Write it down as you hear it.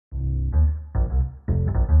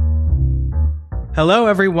Hello,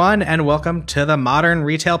 everyone, and welcome to the Modern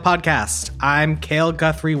Retail Podcast. I'm Cale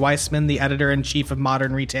Guthrie Weissman, the editor-in-chief of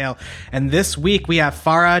Modern Retail, and this week we have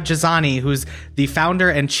Farah Jesani, who's the founder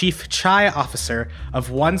and chief chai officer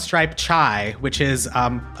of One Stripe Chai, which is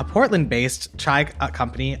a Portland-based chai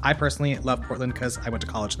company. I personally love Portland because I went to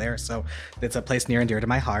college there, so it's a place near and dear to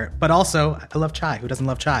my heart. But also, I love chai. Who doesn't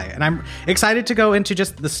love chai? And I'm excited to go into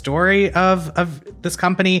just the story of this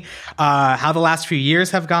company, how the last few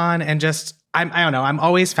years have gone, and just I don't know. I'm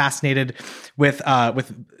always fascinated with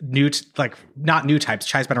new, not new types.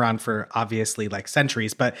 Chai's been around for obviously like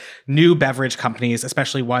centuries, but new beverage companies,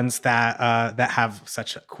 especially ones that have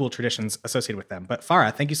such cool traditions associated with them. But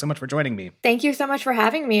Farah, thank you so much for joining me. Thank you so much for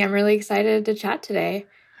having me. I'm really excited to chat today.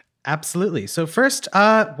 Absolutely. So first,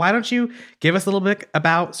 why don't you give us a little bit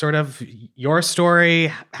about sort of your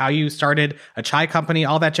story, how you started a chai company,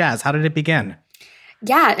 all that jazz. How did it begin?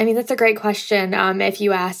 Yeah, I mean, that's a great question. If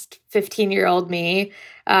you asked 15-year-old me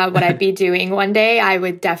what I'd be doing one day, I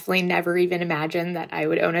would definitely never even imagine that I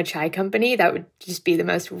would own a chai company. That would just be the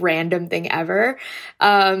most random thing ever.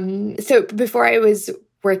 So before I was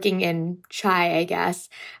working in chai, I guess,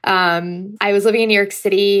 I was living in New York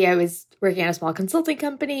City. I was working at a small consulting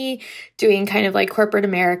company, doing kind of like corporate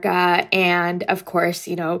America. And of course,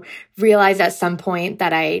 realized at some point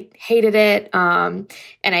that I hated it. And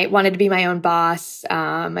I wanted to be my own boss.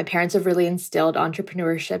 My parents have really instilled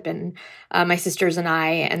entrepreneurship in my sisters and I.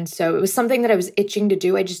 And so it was something that I was itching to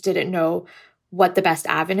do. I just didn't know what the best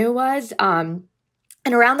avenue was. And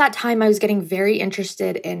around that time, I was getting very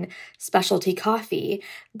interested in specialty coffee.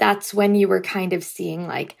 That's when you were kind of seeing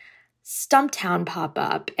like Stumptown pop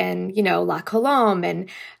up and, La Colombe.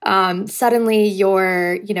 And suddenly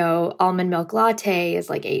your, almond milk latte is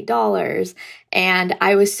like $8. And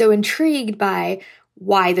I was so intrigued by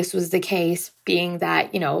why this was the case, being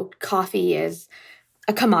that, coffee is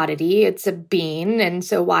a commodity, it's a bean. And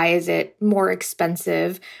so why is it more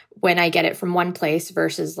expensive when I get it from one place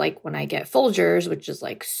versus like when I get Folgers, which is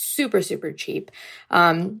like super, super cheap?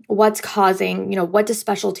 What's causing, what does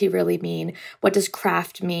specialty really mean? What does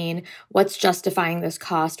craft mean? What's justifying this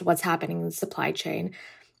cost? What's happening in the supply chain?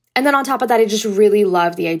 And then on top of that, I just really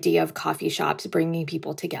love the idea of coffee shops bringing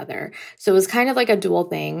people together. So it was kind of like a dual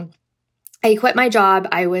thing. I quit my job.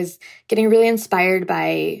 I was getting really inspired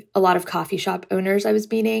by a lot of coffee shop owners I was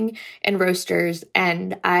meeting and roasters.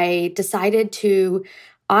 And I decided to,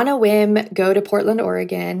 on a whim, go to Portland,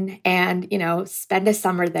 Oregon and, spend a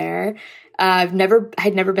summer there. I'd never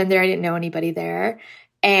been there. I didn't know anybody there.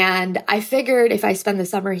 And I figured if I spend the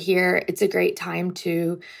summer here, it's a great time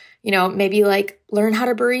to, maybe like learn how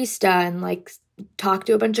to barista and like talk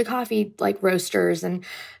to a bunch of coffee like roasters and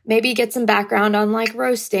maybe get some background on like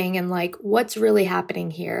roasting and like what's really happening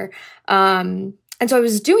here. And so I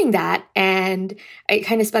was doing that, and I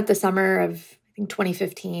kind of spent the summer of, I think,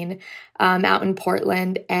 2015 out in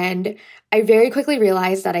Portland. And I very quickly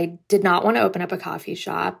realized that I did not want to open up a coffee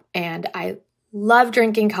shop, and I love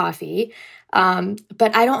drinking coffee.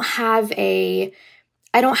 But I don't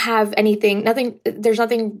have anything, there's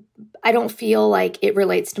nothing, I don't feel like it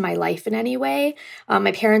relates to my life in any way.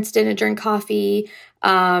 My parents didn't drink coffee.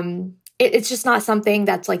 It's just not something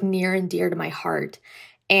that's like near and dear to my heart.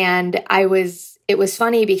 And it was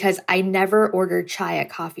funny because I never ordered chai at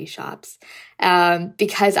coffee shops,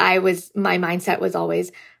 because my mindset was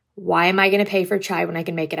always, why am I going to pay for chai when I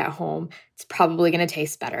can make it at home? It's probably going to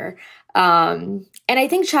taste better. And I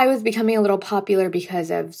think chai was becoming a little popular because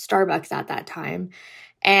of Starbucks at that time.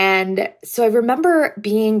 And so I remember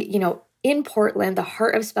being, in Portland, the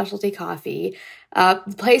heart of specialty coffee,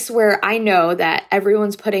 the place where I know that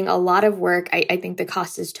everyone's putting a lot of work. I think the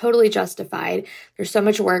cost is totally justified. There's so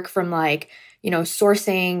much work from like,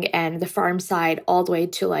 sourcing and the farm side all the way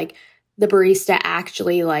to like the barista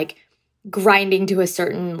actually like grinding to a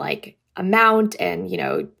certain like amount and,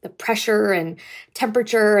 the pressure and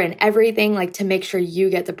temperature and everything like to make sure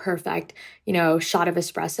you get the perfect, shot of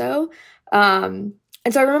espresso.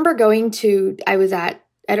 And so I remember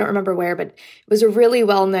I don't remember where, but it was a really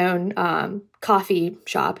well-known coffee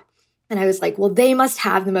shop. And I was like, well, they must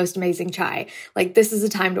have the most amazing chai. Like, this is the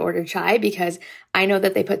time to order chai because I know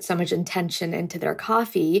that they put so much intention into their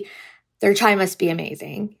coffee. Their chai must be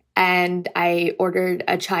amazing. And I ordered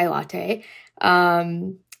a chai latte.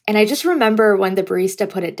 And I just remember when the barista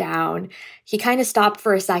put it down, he kind of stopped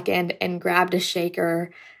for a second and grabbed a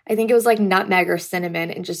shaker. I think it was like nutmeg or cinnamon,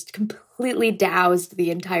 and just completely doused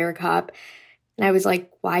the entire cup. And I was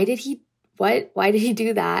like, why did he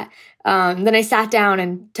do that? Then I sat down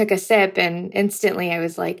and took a sip, and instantly I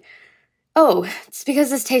was like, oh, it's because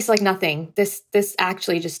this tastes like nothing. This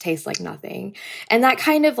actually just tastes like nothing. And that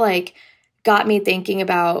kind of like got me thinking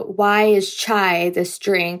about, why is chai this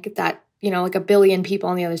drink that, like 1 billion people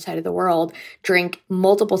on the other side of the world drink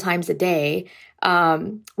multiple times a day?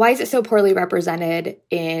 Why is it so poorly represented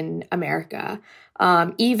in America?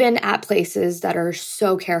 Even at places that are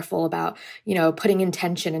so careful about, putting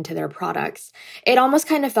intention into their products. It almost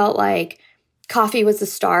kind of felt like coffee was the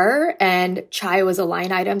star and chai was a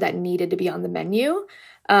line item that needed to be on the menu.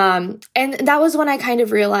 And that was when I kind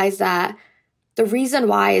of realized that the reason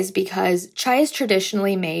why is because chai is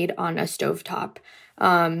traditionally made on a stovetop.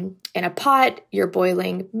 In a pot, you're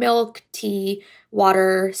boiling milk, tea,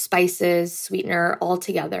 water, spices, sweetener, all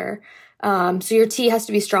together. So your tea has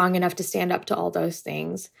to be strong enough to stand up to all those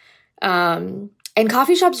things. And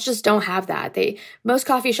coffee shops just don't have that. Most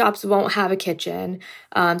coffee shops won't have a kitchen.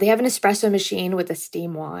 They have an espresso machine with a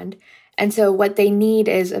steam wand. And so what they need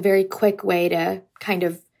is a very quick way to kind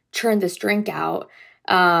of churn this drink out,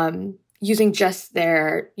 using just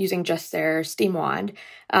their steam wand.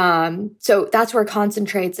 So that's where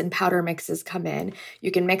concentrates and powder mixes come in.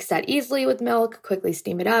 You can mix that easily with milk, quickly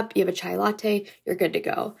steam it up. You have a chai latte, you're good to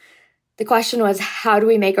go. The question was, how do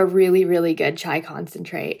we make a really, really good chai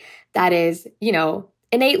concentrate that is,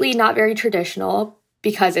 innately not very traditional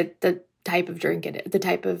because the type of drink the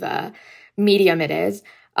type of medium it is.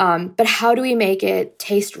 But how do we make it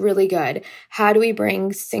taste really good? How do we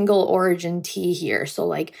bring single origin tea here?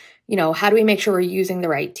 So how do we make sure we're using the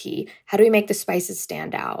right tea? How do we make the spices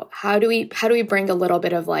stand out? How do we bring a little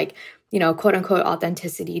bit of quote unquote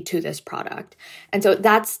authenticity to this product? And so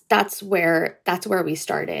that's where we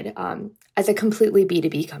started, as a completely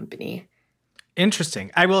B2B company.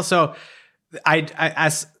 Interesting.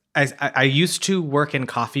 I used to work in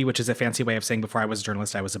coffee, which is a fancy way of saying before I was a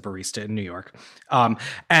journalist, I was a barista in New York.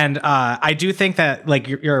 And I do think that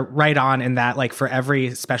you're right on in that for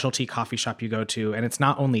every specialty coffee shop you go to, and it's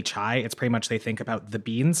not only chai, it's pretty much they think about the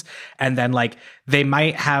beans. And then they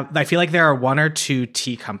might have, I feel like there are 1 or 2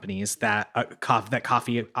 tea companies that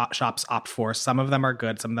coffee shops opt for. Some of them are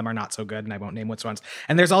good, some of them are not so good, and I won't name which ones.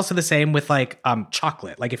 And there's also the same with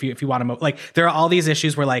chocolate. If you want to, there are all these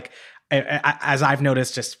issues where as I've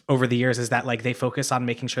noticed just over the years, is that they focus on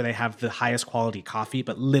making sure they have the highest quality coffee,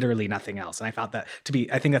 but literally nothing else. And I found that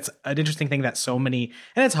I think that's an interesting thing that so many,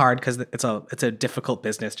 and it's hard because it's a difficult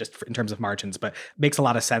business just in terms of margins, but makes a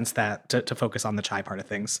lot of sense that to focus on the chai part of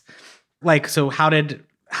things. So how did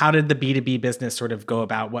the B2B business sort of go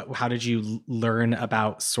about? How did you learn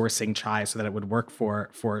about sourcing chai so that it would work for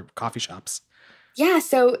coffee shops? Yeah.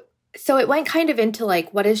 So it went kind of into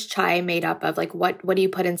what is chai made up of? What do you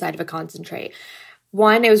put inside of a concentrate?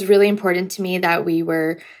 One, it was really important to me that we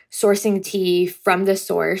were sourcing tea from the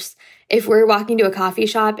source. If we're walking to a coffee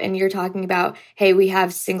shop and you're talking about, hey, we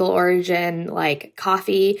have single origin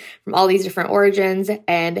coffee from all these different origins,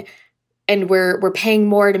 and we're paying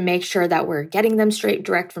more to make sure that we're getting them straight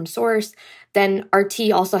direct from source, then our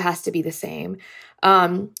tea also has to be the same.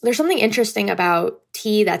 There's something interesting about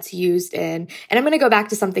tea that's used in, and I'm going to go back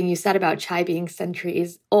to something you said about chai being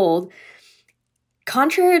centuries old.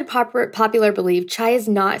 Contrary to popular belief, chai is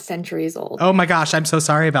not centuries old. Oh my gosh, I'm so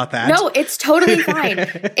sorry about that. No, it's totally fine.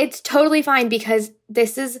 It's totally fine because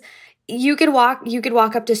this is, you could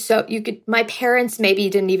walk up to, my parents maybe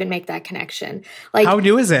didn't even make that connection. How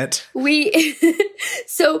new is it?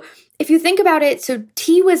 So if you think about it, so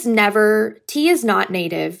tea is not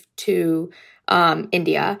native to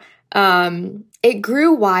India. It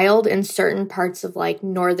grew wild in certain parts of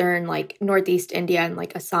northern, northeast India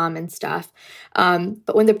and Assam and stuff.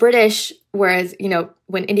 But when the British,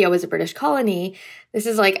 when India was a British colony, this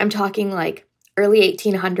is I'm talking early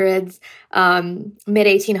 1800s, mid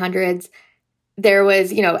 1800s, there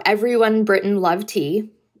was, everyone in Britain loved tea,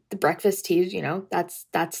 the breakfast tea, that's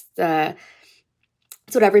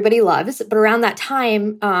what everybody loves. But around that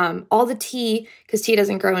time, all the tea, because tea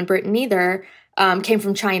doesn't grow in Britain either, came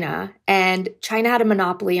from China, and China had a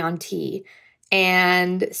monopoly on tea.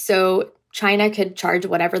 And so China could charge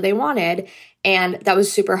whatever they wanted. And that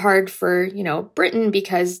was super hard for, Britain,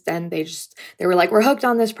 because then they were we're hooked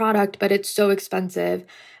on this product, but it's so expensive.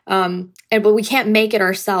 But we can't make it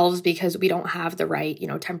ourselves because we don't have the right,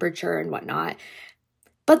 temperature and whatnot.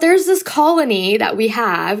 But there's this colony that we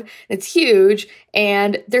have, it's huge,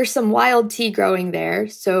 and there's some wild tea growing there,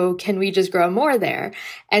 so can we just grow more there?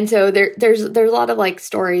 And so there's a lot of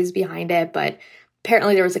stories behind it, but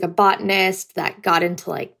apparently there was a botanist that got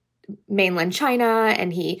into mainland China,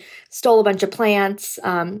 and he stole a bunch of plants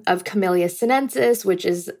of Camellia sinensis, which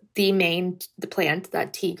is the plant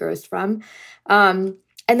that tea grows from. And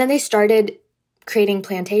then they started creating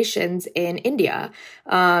plantations in India.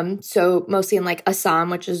 So mostly in like Assam,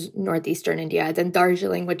 which is northeastern India, then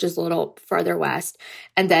Darjeeling, which is a little farther west,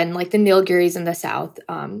 and then like the Nilgiris in the south.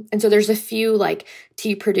 And so there's a few like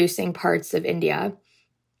tea producing parts of India.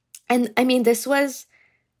 And I mean,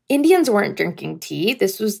 Indians weren't drinking tea.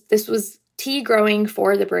 This was tea growing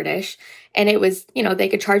for the British. And it was, they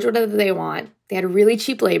could charge whatever they want. They had really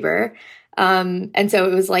cheap labor. And so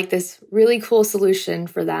it was like this really cool solution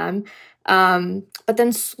for them. But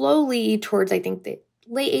then slowly towards, I think, the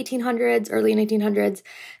late 1800s, early 1900s,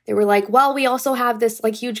 they were like, well, we also have this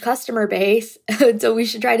like huge customer base, so we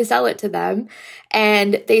should try to sell it to them.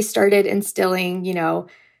 And they started instilling,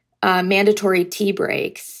 mandatory tea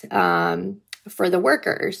breaks for the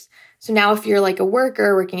workers. So now if you're like a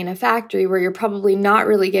worker working in a factory where you're probably not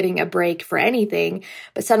really getting a break for anything,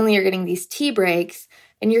 but suddenly you're getting these tea breaks,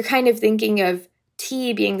 and you're kind of thinking of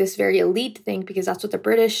tea being this very elite thing because that's what the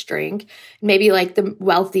British drink, maybe like the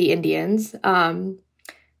wealthy Indians,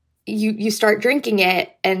 you start drinking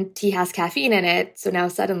it and tea has caffeine in it. So now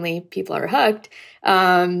suddenly people are hooked.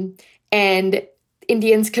 And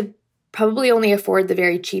Indians could probably only afford the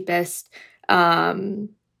very cheapest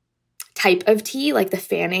type of tea, like the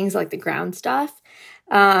fannings, like the ground stuff.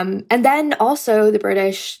 And then also the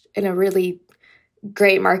British, in a really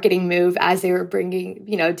great marketing move as they were bringing,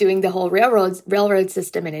 doing the whole railroad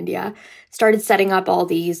system in India, started setting up all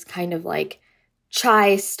these kind of like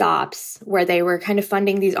chai stops where they were kind of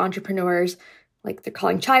funding these entrepreneurs, like they're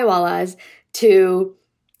calling chaiwalas, to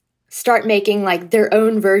start making like their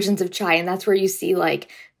own versions of chai. And that's where you see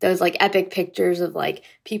like those like epic pictures of like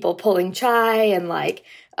people pulling chai and like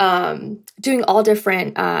doing all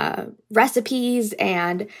different recipes.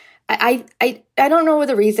 And I don't know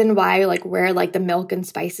the reason why, like where like the milk and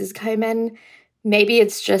spices come in. Maybe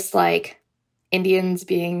it's just like Indians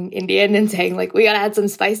being Indian and saying like, we got to add some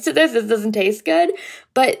spice to this. This doesn't taste good.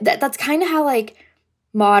 But that's kind of how like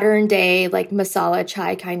modern day like masala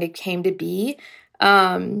chai kind of came to be.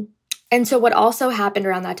 And so what also happened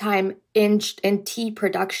around that time in tea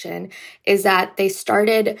production is that they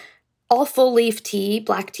started all full leaf tea.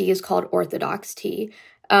 Black tea is called orthodox tea.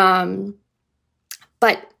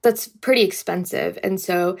 But that's pretty expensive. And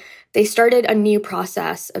so they started a new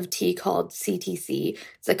process of tea called CTC.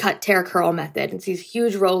 It's a cut, tear, curl method. It's these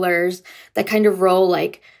huge rollers that kind of roll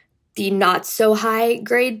like the not so high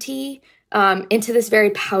grade tea into this very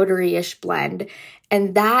powdery-ish blend.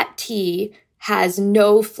 And that tea has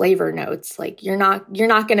no flavor notes. Like you're not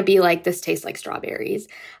going to be like, this tastes like strawberries.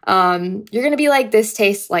 You're going to be like, this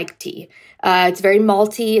tastes like tea. It's very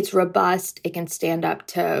malty. It's robust. It can stand up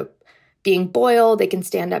to being boiled. It can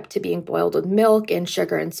stand up to being boiled with milk and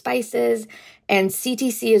sugar and spices. And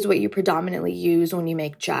CTC is what you predominantly use when you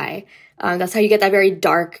make chai. That's how you get that very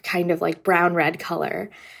dark kind of like brown-red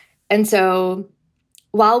color. And so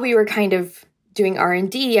while we were kind of doing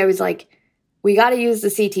R&D, I was like, we got to use the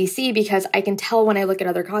CTC because I can tell when I look at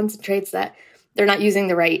other concentrates that they're not using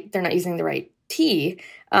the right tea.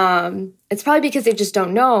 It's probably because they just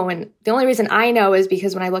don't know. And the only reason I know is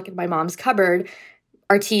because when I look at my mom's cupboard,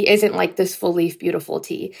 our tea isn't like this full leaf, beautiful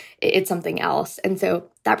tea. It's something else. And so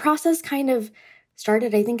that process kind of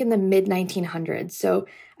started, I think, in the mid 1900s. So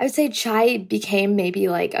I would say chai became maybe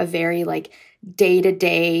like a very like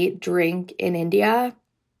day-to-day drink in India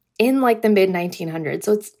in like the mid 1900s.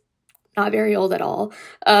 So it's not very old at all,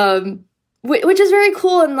 which is very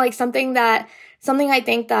cool. And like something I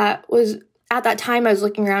think that was at that time, I was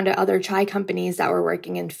looking around at other chai companies that were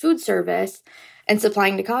working in food service and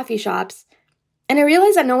supplying to coffee shops. And I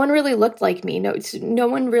realized that no one really looked like me. No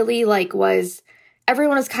one really like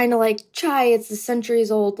everyone was kind of like, chai, it's a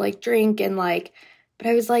centuries old like drink. And like, but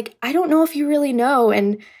I was like, I don't know if you really know.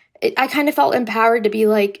 And I kind of felt empowered to be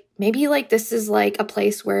like, maybe like this is like a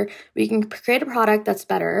place where we can create a product that's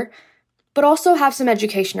better, but also have some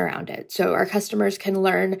education around it. So our customers can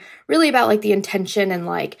learn really about like the intention and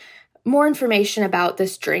like more information about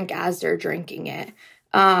this drink as they're drinking it.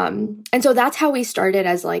 And so that's how we started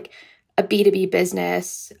as like a B2B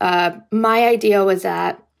business. My idea was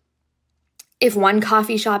that if one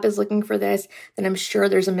coffee shop is looking for this, then I'm sure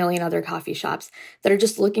there's a million other coffee shops that are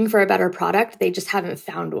just looking for a better product. They just haven't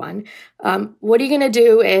found one. What are you going to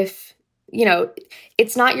do if,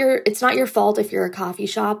 it's not your fault if you're a coffee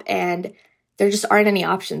shop and there just aren't any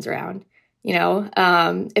options around,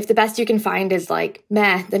 if the best you can find is like,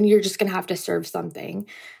 meh, then you're just going to have to serve something.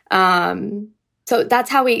 So that's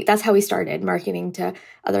how we started marketing to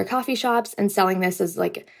other coffee shops and selling this as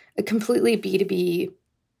like a completely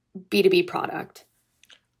B2B product.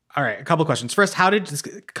 All right, a couple questions. First, how did this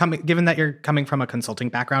given that you're coming from a consulting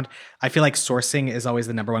background, I feel like sourcing is always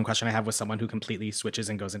the number one question I have with someone who completely switches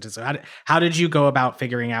and goes into. So how did you go about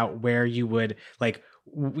figuring out where you would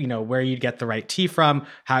where you'd get the right tea from,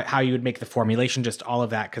 how you would make the formulation, just all of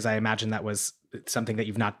that? Because I imagine that was something that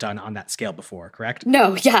you've not done on that scale before, correct?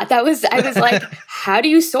 No, yeah, I was like, how do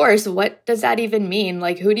you source? What does that even mean?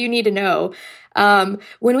 Like, who do you need to know?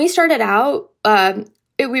 When we started out,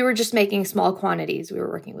 we were just making small quantities. We were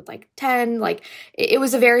working with like 10, like it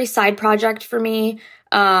was a very side project for me.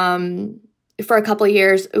 For a couple of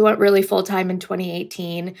years, we went really full-time in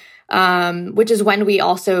 2018, which is when we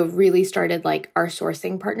also really started like our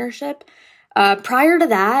sourcing partnership. Prior to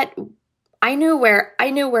that, I knew where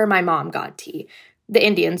my mom got tea, the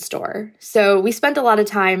Indian store. So we spent a lot of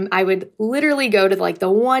time. I would literally go to like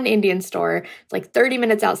the one Indian store, it's like 30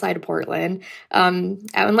 minutes outside of Portland, out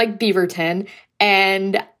in like Beaverton.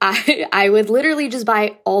 And I would literally just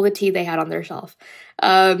buy all the tea they had on their shelf.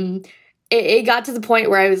 It got to the point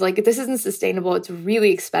where I was like, this isn't sustainable. It's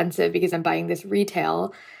really expensive because I'm buying this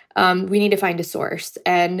retail. We need to find a source.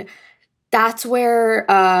 And that's where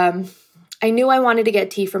I knew I wanted to get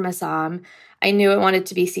tea from Assam. I knew it wanted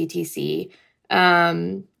to be CTC.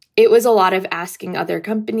 It was a lot of asking other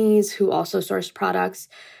companies who also source products,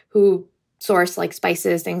 who source like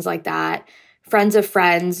spices, things like that. Friends of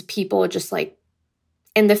friends, people just like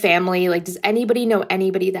in the family, like, does anybody know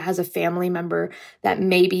anybody that has a family member that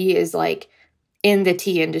maybe is like in the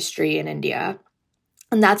tea industry in India?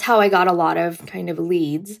 And that's how I got a lot of kind of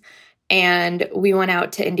leads. And we went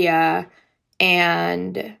out to India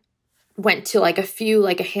and went to like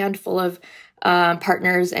a handful of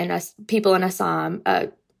partners and people in Assam,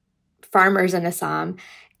 farmers in Assam.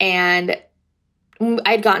 And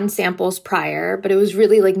I'd gotten samples prior, but it was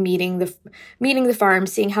really like meeting the farm,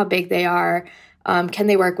 seeing how big they are. Can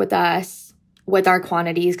they work with us with our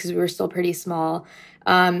quantities? Because we were still pretty small.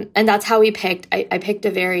 And that's how we picked. I picked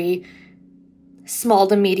a very small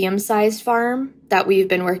to medium-sized farm that we've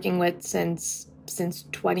been working with since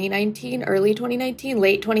 2019, early 2019,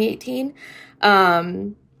 late 2018.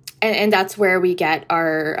 And that's where we get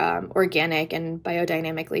our organic and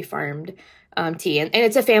biodynamically farmed tea. And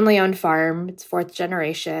it's a family-owned farm. It's 4th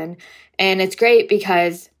generation. And it's great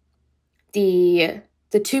because the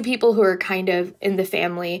two people who are kind of in the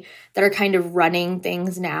family that are kind of running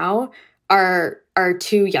things now are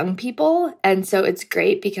two young people. And so it's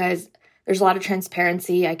great because there's a lot of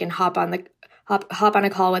transparency. I can hop on a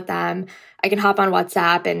call with them. I can hop on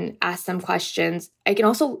WhatsApp and ask them questions.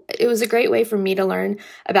 It was a great way for me to learn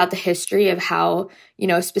about the history of how,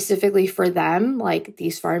 specifically for them, like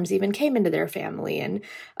these farms even came into their family and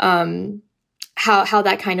how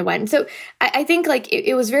that kind of went. And so I think like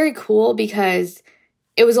it was very cool because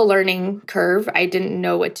it was a learning curve. I didn't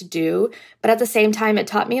know what to do, but at the same time, it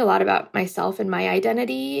taught me a lot about myself and my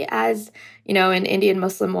identity as, an Indian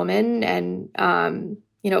Muslim woman and,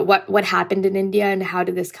 what happened in India and how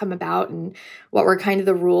did this come about and what were kind of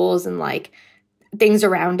the rules and like things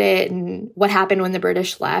around it and what happened when the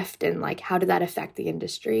British left and like how did that affect the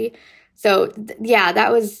industry. So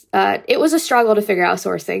that was, it was a struggle to figure out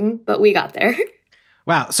sourcing, but we got there.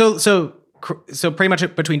 Wow. So pretty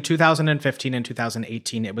much between 2015 and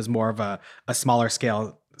 2018, it was more of a smaller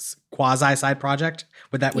scale quasi side project.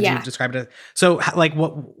 Would you describe it as? So like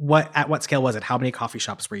at what scale was it? How many coffee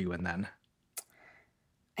shops were you in then?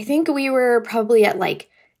 I think we were probably at like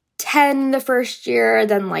 10 the first year,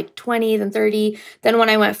 then like 20, then 30. Then when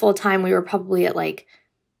I went full time, we were probably at like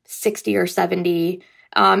 60 or 70.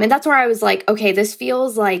 And that's where I was like, okay, this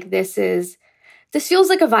feels like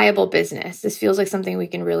a viable business. This feels like something we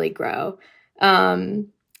can really grow. In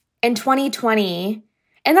 2020,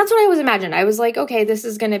 and that's what I always imagined. I was like, okay, this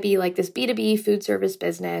is going to be like this B2B food service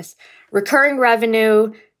business, recurring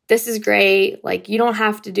revenue. This is great. Like, you don't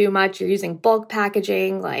have to do much. You're using bulk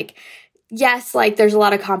packaging. Like, yes, like there's a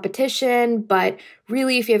lot of competition, but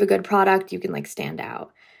really if you have a good product, you can like stand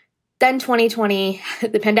out. Then 2020,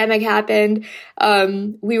 the pandemic happened.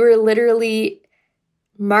 We were literally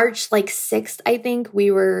March like 6th, I think,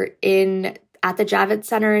 we were at the Javits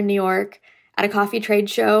Center in New York at a coffee trade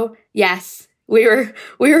show. Yes, we were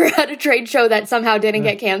at a trade show that somehow didn't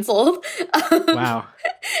get canceled. Wow.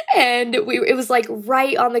 And it was like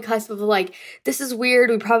right on the cusp of like, this is weird.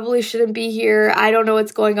 We probably shouldn't be here. I don't know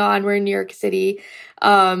what's going on. We're in New York City.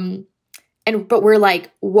 But we're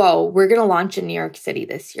like, whoa, we're going to launch in New York City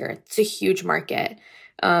this year. It's a huge market.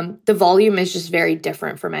 The volume is just very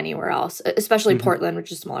different from anywhere else, especially Portland,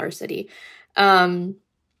 which is a smaller city. And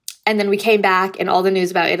then we came back and all the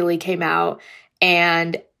news about Italy came out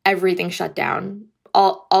and everything shut down.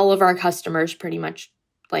 All of our customers pretty much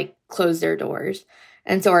like closed their doors.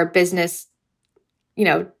 And so our business,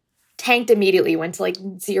 tanked immediately, went to like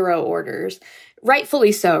 0 orders,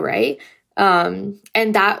 rightfully so, right? And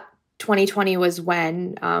that 2020 was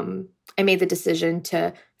when I made the decision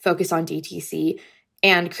to focus on DTC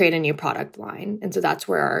and create a new product line. And so that's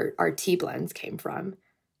where our tea blends came from.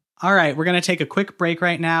 All right, we're going to take a quick break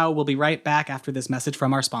right now. We'll be right back after this message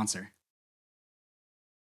from our sponsor.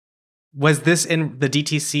 Was this in the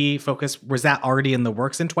DTC focus? Was that already in the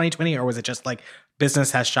works in 2020? Or was it just like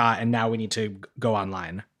business has shot and now we need to go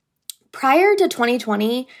online? Prior to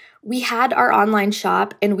 2020, we had our online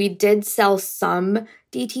shop and we did sell some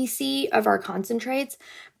DTC of our concentrates,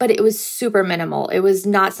 but it was super minimal. It was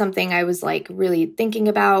not something I was like really thinking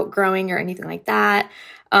about growing or anything like that.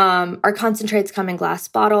 Our concentrates come in glass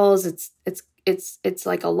bottles. It's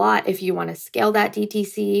like a lot if you want to scale that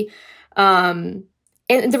DTC. And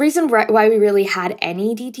the reason why we really had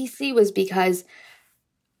any DTC was because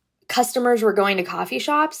customers were going to coffee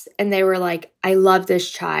shops and they were like, I love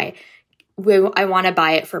this chai. I want to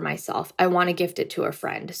buy it for myself. I want to gift it to a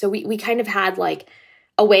friend. So we kind of had like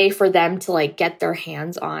a way for them to like get their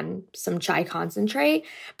hands on some chai concentrate,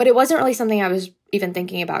 but it wasn't really something I was even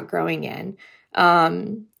thinking about growing in.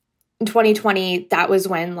 In 2020, that was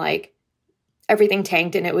when like everything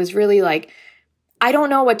tanked and it was really like, I don't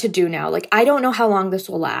know what to do now. Like, I don't know how long this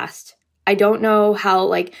will last. I don't know how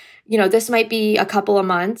like, this might be a couple of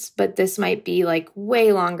months, but this might be like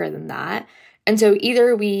way longer than that. And so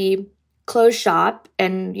either we close shop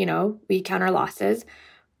and, we count our losses,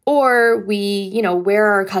 or we, where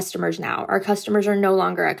are our customers now? Our customers are no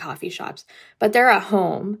longer at coffee shops, but they're at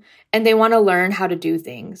home and they want to learn how to do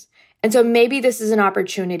things. And so maybe this is an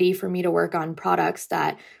opportunity for me to work on products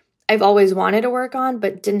that I've always wanted to work on,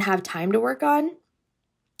 but didn't have time to work on.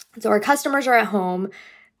 So our customers are at home.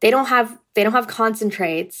 They don't have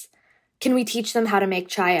concentrates. Can we teach them how to make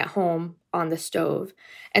chai at home on the stove?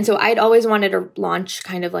 And so I'd always wanted to launch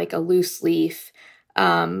kind of like a loose leaf,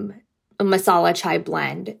 a masala chai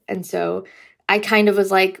blend. And so I kind of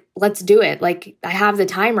was like, let's do it. Like I have the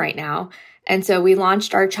time right now. And so we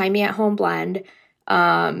launched our Chai Me at Home blend.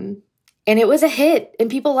 And it was a hit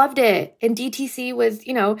and people loved it. And DTC was,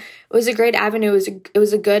 it was a great avenue. It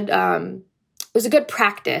was a good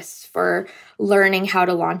practice for learning how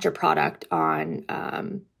to launch a product on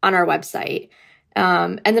our website.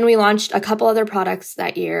 And then we launched a couple other products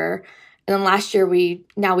that year. And then last year we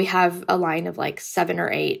have a line of like 7 or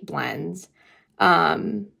 8 blends.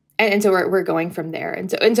 And so we're going from there.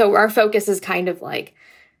 And so our focus is kind of like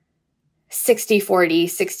 60-40,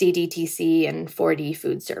 60 DTC and 40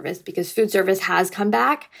 food service, because food service has come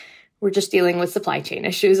back. We're just dealing with supply chain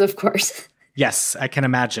issues, of course. Yes, I can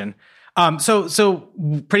imagine. So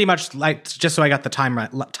pretty much like, just so I got the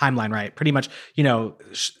timeline right, pretty much,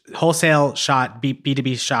 wholesale shot,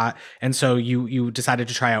 B2B shot. And so you decided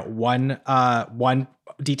to try out one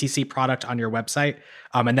DTC product on your website.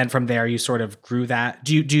 And then from there you sort of grew that.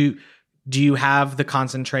 Do you have the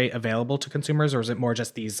concentrate available to consumers, or is it more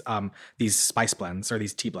just these spice blends or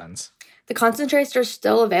these tea blends? The concentrates are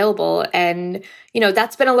still available. And,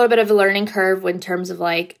 that's been a little bit of a learning curve in terms of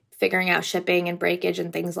like figuring out shipping and breakage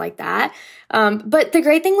and things like that. But the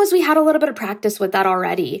great thing was we had a little bit of practice with that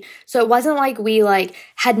already. So it wasn't like we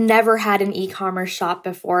had never had an e-commerce shop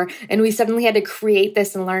before and we suddenly had to create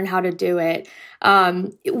this and learn how to do it.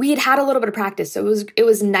 We had a little bit of practice. So it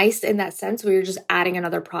was nice in that sense. We were just adding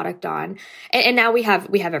another product on. And now we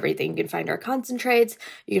have everything. You can find our concentrates.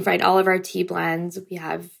 You can find all of our tea blends. We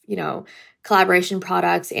have, collaboration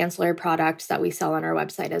products, ancillary products that we sell on our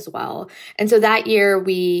website as well. And so that year our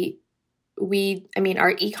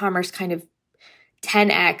e-commerce kind of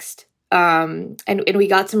 10x'd, and we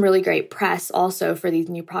got some really great press also for these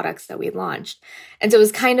new products that we launched. And so it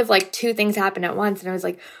was kind of like 2 things happened at once. And I was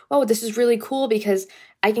like, oh, this is really cool because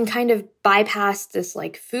I can kind of bypass this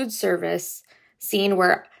like food service scene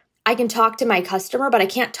where I can talk to my customer, but I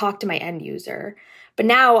can't talk to my end user. But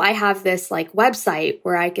now I have this like website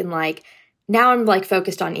where I can now I'm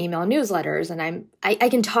focused on email newsletters and I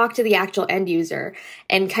can talk to the actual end user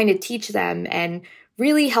and kind of teach them and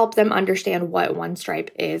really help them understand what One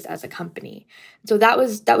Stripe is as a company. So that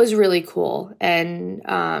was really cool. And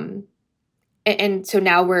so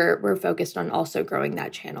now we're focused on also growing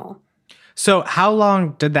that channel. So how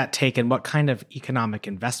long did that take and what kind of economic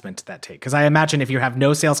investment did that take? Because I imagine if you have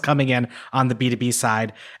no sales coming in on the B2B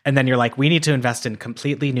side, and then you're like, we need to invest in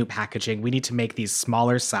completely new packaging. We need to make these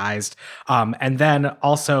smaller sized. And then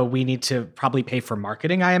also we need to probably pay for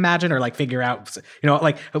marketing, I imagine, or figure out,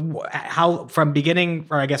 how from beginning,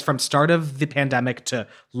 or I guess from start of the pandemic to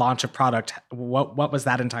launch a product, what was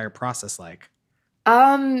that entire process like?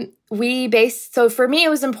 So for me, it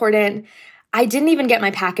was important. I didn't even get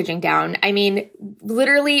my packaging down. I mean,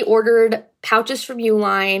 literally ordered pouches from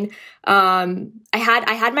Uline. I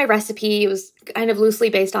had my recipe. It was kind of loosely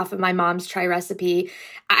based off of my mom's chai recipe.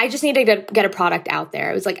 I just needed to get a product out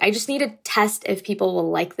there. It was like, I just need to test if people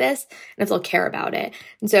will like this and if they'll care about it.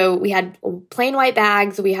 And so we had plain white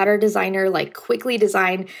bags. We had our designer like quickly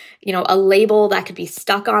design, a label that could be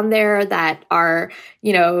stuck on there that our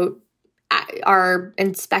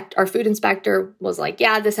food inspector was like,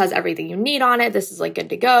 yeah, this has everything you need on it. This is like good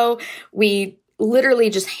to go. We literally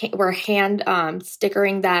just were hand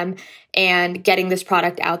stickering them and getting this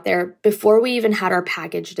product out there before we even had our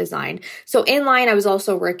package designed. So in line, I was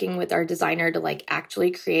also working with our designer to like actually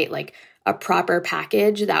create like a proper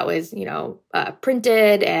package that was,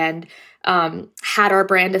 printed and had our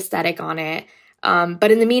brand aesthetic on it. But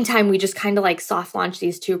in the meantime, we just kind of like soft launched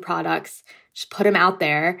these 2 products, just put them out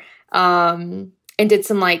there. And did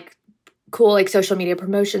some like cool like social media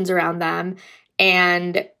promotions around them.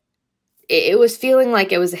 And it was feeling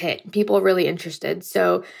like it was a hit. People were really interested.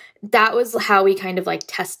 So that was how we kind of like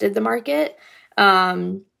tested the market.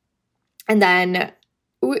 And then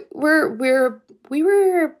we were,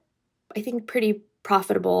 I think, pretty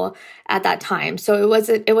profitable at that time. So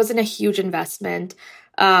it wasn't a huge investment.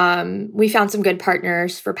 We found some good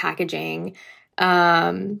partners for packaging.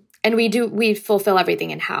 And we fulfill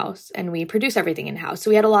everything in-house and we produce everything in-house. So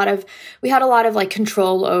we had a lot of like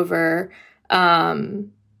control over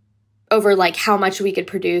like how much we could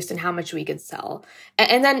produce and how much we could sell.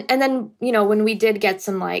 And then, when we did get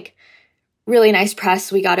some like really nice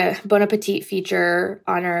press, we got a Bon Appetit feature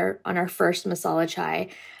on our first masala chai.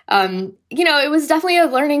 It was definitely a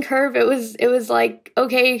learning curve. It was like,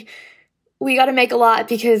 okay, we got to make a lot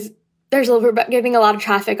because we're getting a lot of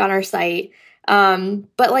traffic on our site.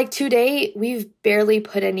 But like today we've barely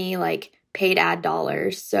put any like paid ad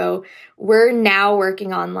dollars. So we're now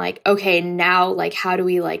working on like, okay, now like how do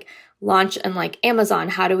we like launch on like Amazon?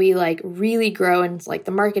 How do we like really grow in like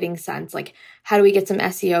the marketing sense? Like how do we get some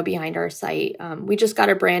SEO behind our site? We just got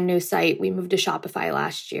a brand new site. We moved to Shopify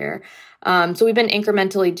last year. So we've been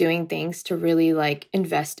incrementally doing things to really like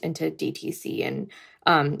invest into DTC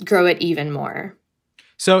and grow it even more.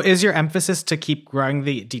 So is your emphasis to keep growing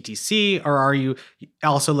the DTC, or are you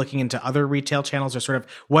also looking into other retail channels, or sort of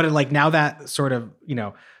what like now that sort of,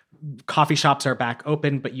 coffee shops are back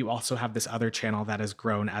open, but you also have this other channel that has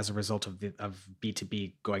grown as a result of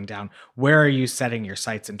B2B going down. Where are you setting your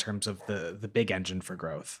sights in terms of the big engine for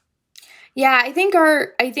growth? Yeah, I think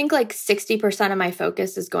like 60% of my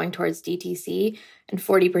focus is going towards DTC and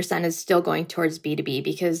 40% is still going towards B2B,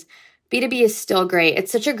 because B2B is still great.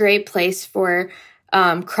 It's such a great place for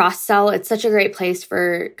cross-sell. It's such a great place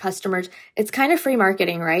for customers. It's kind of free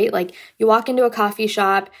marketing, right? Like you walk into a coffee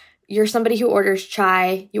shop, you're somebody who orders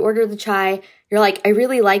chai, you order the chai, you're like, I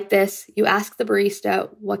really like this. You ask the barista,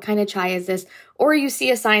 what kind of chai is this? Or you see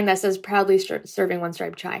a sign that says proudly serving One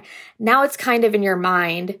Stripe Chai. Now it's kind of in your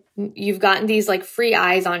mind. You've gotten these like free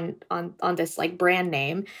eyes on this like brand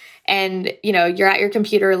name. And, you're at your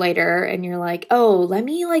computer later and you're like, oh, let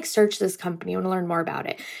me like search this company. I want to learn more about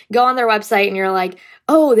it. Go on their website and you're like,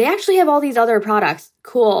 oh, they actually have all these other products.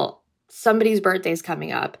 Cool. Somebody's birthday is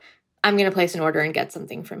coming up. I'm going to place an order and get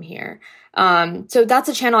something from here. So that's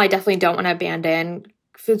a channel I definitely don't want to abandon.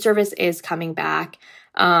 Food service is coming back.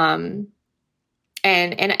 And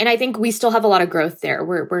I think we still have a lot of growth there.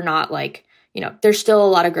 We're not like, there's still a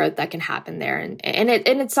lot of growth that can happen there. And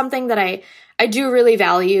it's something that I do really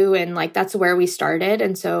value, and like, that's where we started.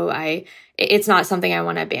 And so it's not something I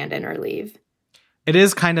want to abandon or leave. It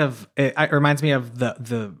is kind of, it reminds me of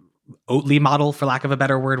the Oatly model, for lack of a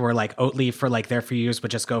better word, where like Oatly for like their few years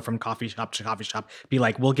would just go from coffee shop to coffee shop, be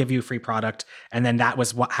like, we'll give you free product. And then that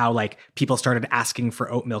was how like people started asking for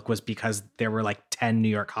oat milk, was because there were like 10 New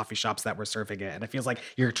York coffee shops that were serving it. And it feels like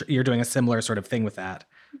you're doing a similar sort of thing with that.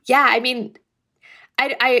 Yeah. I mean,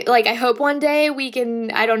 I hope one day we can,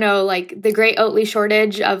 I don't know, like the great Oatly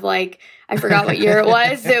shortage of like, I forgot what year it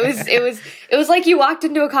was. It was like you walked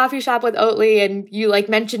into a coffee shop with Oatly and you like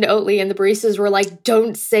mentioned Oatly and the baristas were like,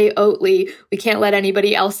 don't say Oatly. We can't let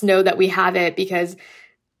anybody else know that we have it because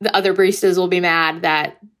the other baristas will be mad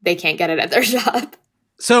that they can't get it at their shop.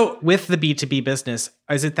 So with the B2B business,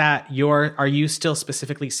 is it that are you still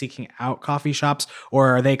specifically seeking out coffee shops, or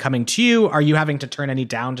are they coming to you? Are you having to turn any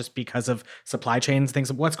down just because of supply chains,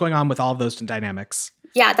 things? What's going on with all of those dynamics?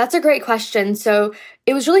 Yeah, that's a great question. So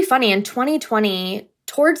it was really funny in 2020,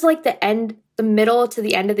 towards like the middle to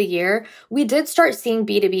the end of the year, we did start seeing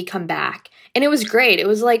B2B come back. And it was great. It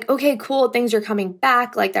was like, okay, cool. Things are coming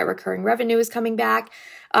back. Like that recurring revenue is coming back.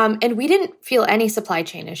 And we didn't feel any supply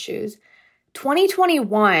chain issues.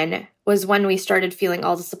 2021 was when we started feeling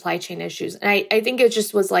all the supply chain issues. And I think it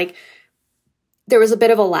just was like, there was a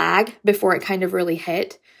bit of a lag before it kind of really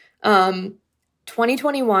hit.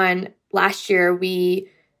 2021, last year, we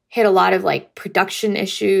hit a lot of like production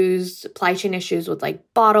issues, supply chain issues with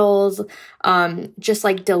like bottles, just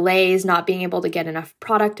like delays, not being able to get enough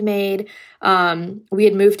product made. We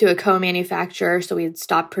had moved to a co-manufacturer, so we had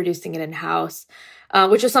stopped producing it in-house,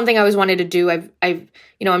 which is something I always wanted to do.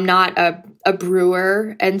 I'm not a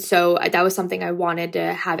brewer, and so that was something I wanted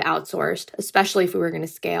to have outsourced, especially if we were going to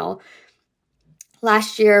scale.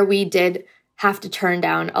 Last year, we did have to turn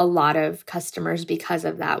down a lot of customers because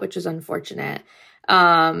of that, which is unfortunate.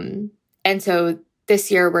 And so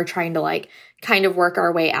this year we're trying to like kind of work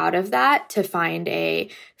our way out of that to find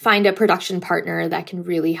a production partner that can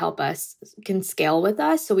really help us, can scale with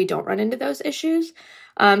us so we don't run into those issues.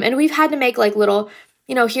 And we've had to make like little,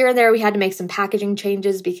 here and there we had to make some packaging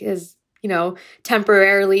changes because,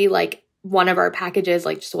 temporarily like one of our packages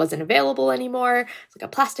like just wasn't available anymore. It's like a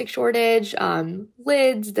plastic shortage,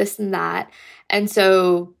 lids, this and that. And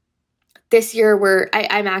so this year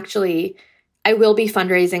I will be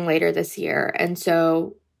fundraising later this year. And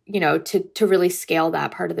so, to really scale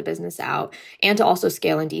that part of the business out and to also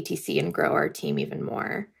scale in DTC and grow our team even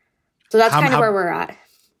more. So that's kind of where we're at.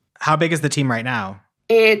 How big is the team right now?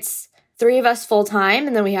 It's 3 of us full time.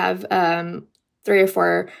 And then we have 3 or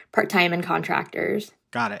 4 part-time and contractors.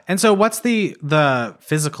 Got it. And so what's the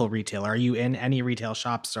physical retail? Are you in any retail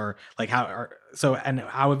shops or like how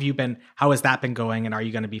has that been going? And are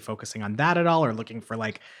you going to be focusing on that at all or looking for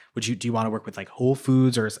like, do you want to work with like Whole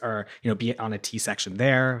Foods or be on a T section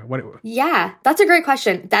there? Yeah, that's a great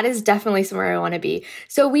question. That is definitely somewhere I want to be.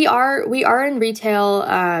 So we are in retail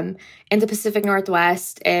in the Pacific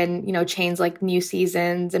Northwest and, chains like New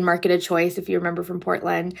Seasons and Market of Choice, if you remember from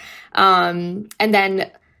Portland. And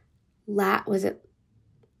then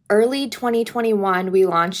early 2021, we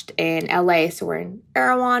launched in LA. So we're in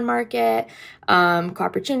Erewhon Market,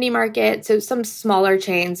 Co-Opportunity Market. So some smaller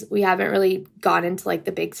chains. We haven't really gone into like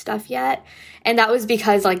the big stuff yet. And that was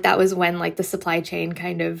because like that was when like the supply chain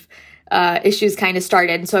kind of issues kind of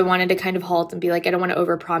started. And so I wanted to kind of halt and be like, I don't want to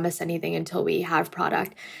overpromise anything until we have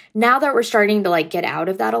product. Now that we're starting to like get out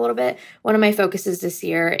of that a little bit, one of my focuses this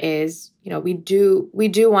year is, we do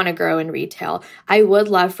want to grow in retail. I would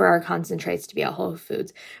love for our concentrates to be at Whole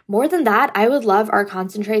Foods. More than that, I would love our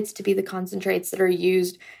concentrates to be the concentrates that are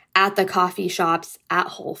used at the coffee shops at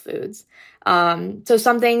Whole Foods. So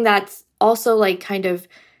something that's also like kind of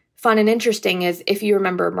fun and interesting is if you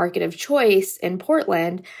remember Market of Choice in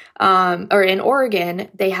Portland or in Oregon,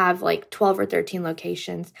 they have like 12 or 13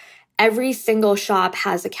 locations. Every single shop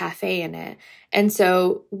has a cafe in it. And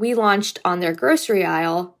so we launched on their grocery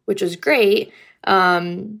aisle, which was great.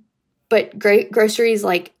 But great groceries,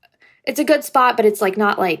 like it's a good spot, but it's like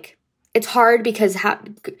not like, it's hard because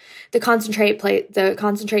the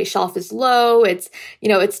concentrate shelf is low. It's,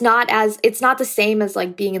 it's not the same as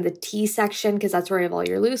like being in the tea section because that's where you have all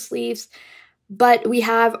your loose leaves. But we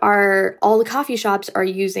have all the coffee shops are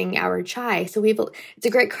using our chai. So it's a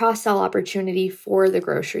great cross-sell opportunity for the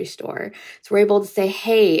grocery store. So we're able to say,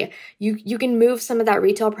 hey, you can move some of that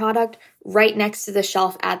retail product right next to the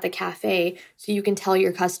shelf at the cafe. So you can tell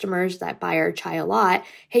your customers that buy our chai a lot,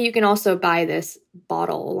 hey, you can also buy this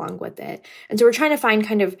bottle along with it. And so we're trying to find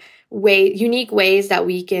kind of unique ways that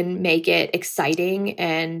we can make it exciting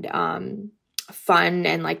and fun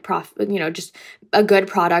and like just a good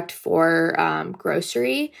product for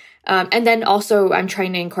grocery. And then also I'm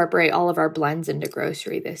trying to incorporate all of our blends into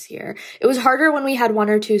grocery this year. It was harder when we had 1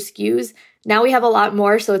 or 2 SKUs. Now we have a lot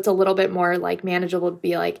more, so it's a little bit more like manageable to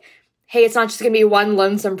be like, hey, it's not just going to be one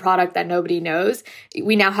lonesome product that nobody knows.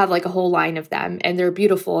 We now have like a whole line of them and they're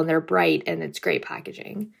beautiful and they're bright and it's great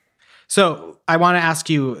packaging. So I want to ask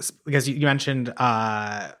you, because you mentioned,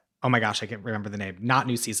 oh my gosh, I can't remember the name. Not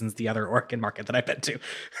New Seasons, the other Oregon market that I've been to.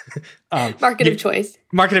 Market of Choice.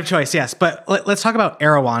 Market of Choice, yes. But let's talk about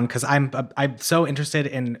Erewhon because I'm so interested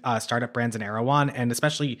in startup brands in Erewhon, and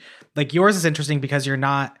especially like yours is interesting because you're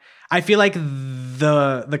not. I feel like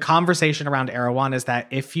the conversation around Erewhon is that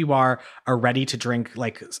if you are a ready to drink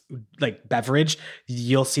like beverage,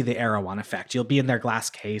 you'll see the Erewhon effect. You'll be in their glass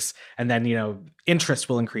case, and then interest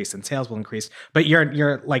will increase and sales will increase. But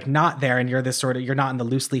you're like not there, and you're this sort of you're not in the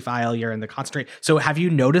loose leaf aisle. You're in the concentrate. So have you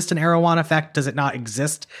noticed an Erewhon effect? Does it not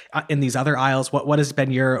exist in these other aisles? What has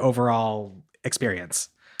been your overall experience?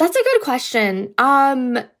 That's a good question.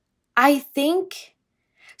 I think.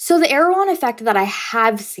 So the Erewhon effect that I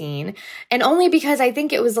have seen, and only because I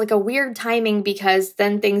think it was like a weird timing, because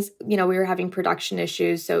then things, we were having production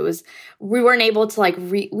issues. So we weren't able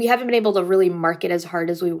to we haven't been able to really market as hard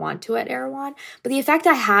as we want to at Erewhon. But the effect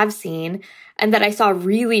I have seen, and that I saw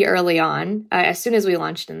really early on, as soon as we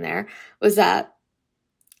launched in there, was that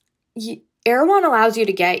Erewhon allows you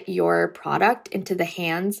to get your product into the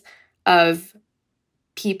hands of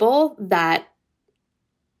people that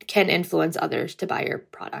can influence others to buy your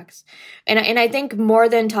products. And I think more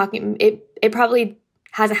than talking, it probably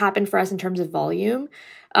hasn't happened for us in terms of volume.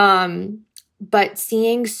 But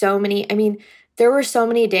seeing so many, there were so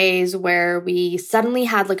many days where we suddenly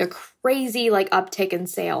had like a crazy uptick in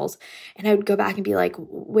sales. And I would go back and be like,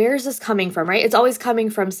 where is this coming from, right? It's always coming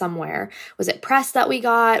from somewhere. Was it press that we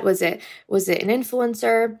got? Was it an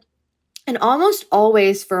influencer? And almost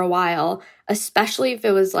always for a while, especially if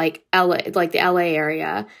it was like LA, like the LA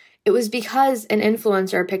area, it was because an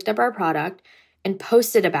influencer picked up our product and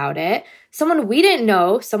posted about it. Someone we didn't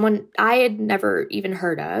know, someone I had never even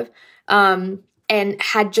heard of, and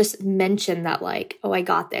had just mentioned that oh, I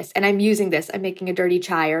got this and I'm using this. I'm making a dirty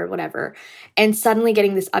chai or whatever. And suddenly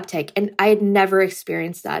getting this uptake. And I had never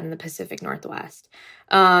experienced that in the Pacific Northwest.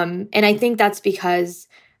 And I think that's because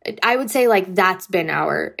I would say that's been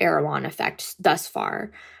our Erewhon effect thus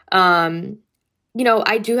far.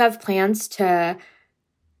 I do have plans to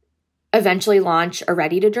eventually launch a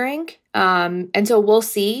ready to drink. And so we'll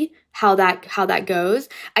see how that goes.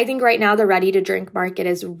 I think right now the ready to drink market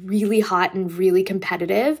is really hot and really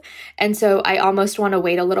competitive. And so I almost want to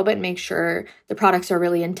wait a little bit and make sure the products are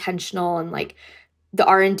really intentional and the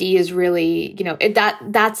R&D is really,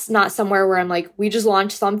 that's not somewhere where I'm we just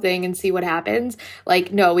launch something and see what happens.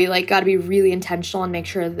 No, we got to be really intentional and make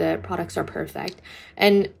sure the products are perfect.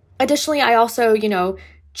 And additionally, I also,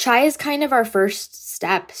 chai is kind of our first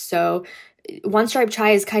step. So One Stripe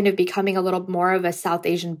Chai is kind of becoming a little more of a South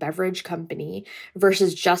Asian beverage company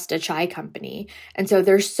versus just a chai company. And so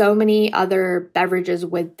there's so many other beverages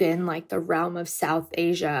within the realm of South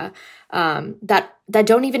Asia that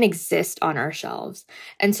don't even exist on our shelves.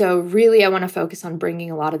 And so really I want to focus on bringing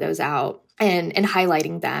a lot of those out and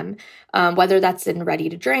highlighting them, whether that's in ready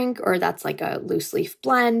to drink or that's a loose leaf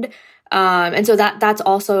blend. And so that's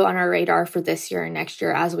also on our radar for this year and next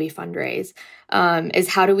year as we fundraise, is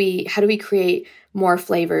how do we create more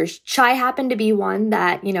flavors? Chai happened to be one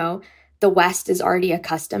that, the West is already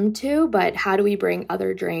accustomed to, but how do we bring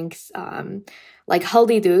other drinks, like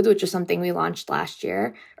Haldi Doodh, which is something we launched last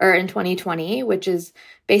year or in 2020, which is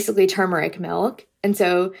basically turmeric milk. And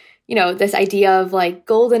so, this idea of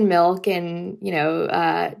golden milk and,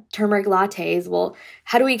 turmeric lattes, well,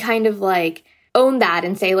 how do we kind of own that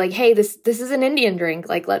and say hey, this is an Indian drink.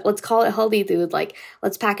 Let's call it Haldi Doodh.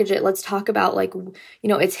 Let's package it. Let's talk about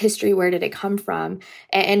its history. Where did it come from?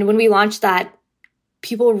 And when we launched that,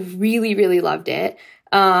 people really, really loved it.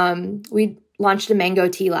 We launched a mango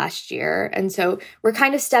tea last year. And so we're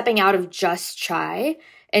kind of stepping out of just chai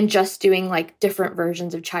and just doing different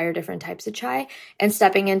versions of chai or different types of chai and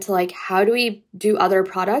stepping into how do we do other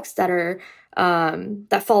products that are,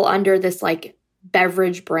 that fall under this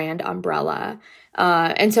beverage brand umbrella.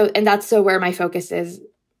 And that's where my focus is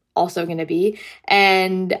also going to be.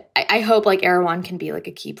 And I hope Erewhon can be a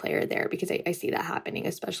key player there because I see that happening,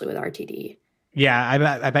 especially with RTD.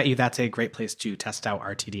 Yeah, I bet you that's a great place to test out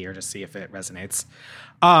RTD or just see if it resonates.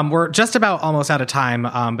 We're just about almost out of time,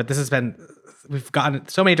 but we've gotten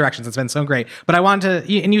so many directions. It's been so great. But I wanted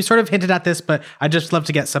to, and you sort of hinted at this, but I'd just love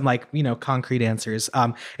to get some concrete answers.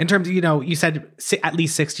 In terms of, you said at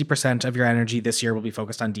least 60% of your energy this year will be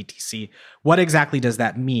focused on DTC. What exactly does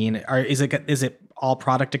that mean? Or is it all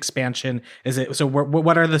product expansion?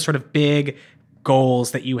 What are the sort of big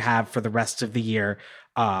goals that you have for the rest of the year?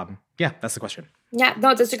 Yeah, that's the question. Yeah,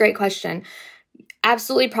 no, that's a great question.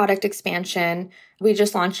 Absolutely product expansion. We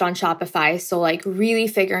just launched on Shopify. So really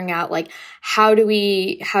figuring out how do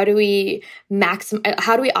we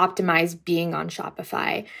optimize being on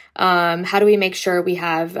Shopify? How do we make sure we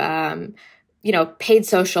have, paid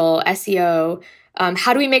social, SEO?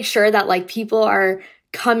 How do we make sure that people are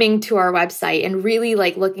coming to our website and really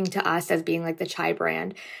looking to us as being the chai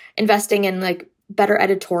brand, investing in better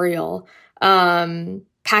editorial,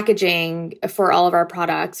 packaging for all of our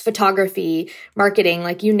products, photography, marketing,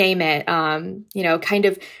 you name it, kind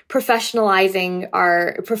of professionalizing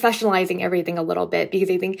everything a little bit,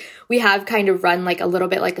 because I think we have kind of run a little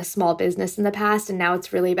bit like a small business in the past. And now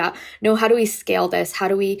it's really about, how do we scale this? How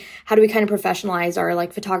do we kind of professionalize our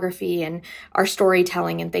photography and our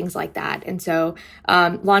storytelling and things like that? And so,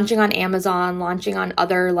 launching on Amazon, launching on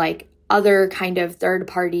other kind of third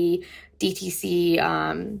party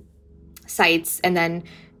DTC, sites, and then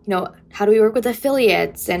how do we work with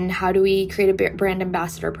affiliates and how do we create a brand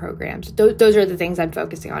ambassador program? So those are the things I'm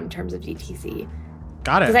focusing on in terms of DTC.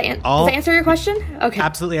 Got it. Does that answer your question? Okay.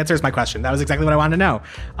 Absolutely answers my question. That was exactly what I wanted to know.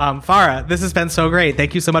 Farah, this has been so great.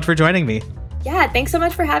 Thank you so much for joining me. Yeah, thanks so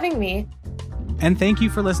much for having me. And thank you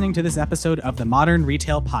for listening to this episode of the Modern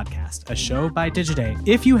Retail Podcast, a show by Digiday.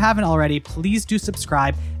 If you haven't already, please do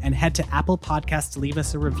subscribe and head to Apple Podcasts to leave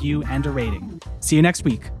us a review and a rating. See you next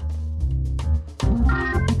week.